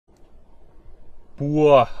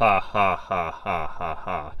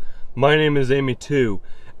Wahahahahaha. My name is Amy2,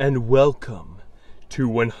 and welcome to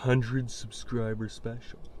 100 subscriber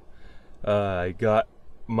special. I got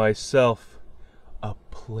myself a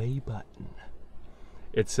play button.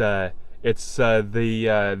 It's the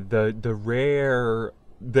rare,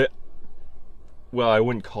 well, I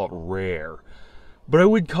wouldn't call it rare, but I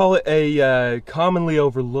would call it a commonly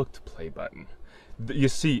overlooked play button. You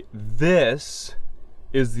see, this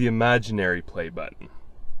is the imaginary play button.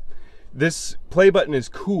 This play button is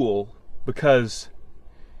cool because,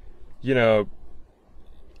 you know,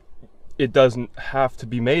 it doesn't have to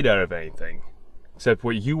be made out of anything except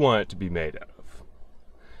what you want it to be made out of.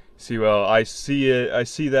 See, well, I see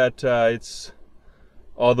that it's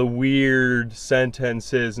all the weird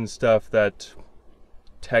sentences and stuff that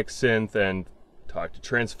TechSynth and Talk to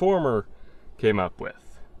Transformer came up with.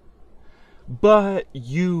 But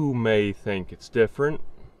you may think it's different,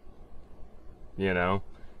 you know,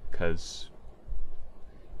 because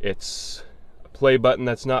it's a play button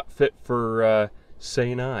that's not fit for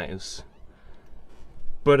sane eyes.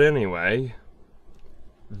 But anyway,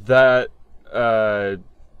 that's the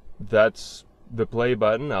play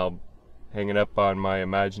button. I'll hang it up on my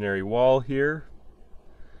imaginary wall here.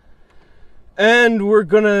 And we're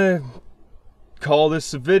gonna call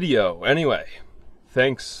this a video. Anyway,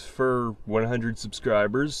 thanks for 100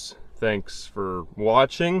 subscribers. Thanks for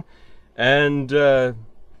watching. And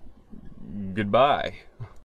goodbye.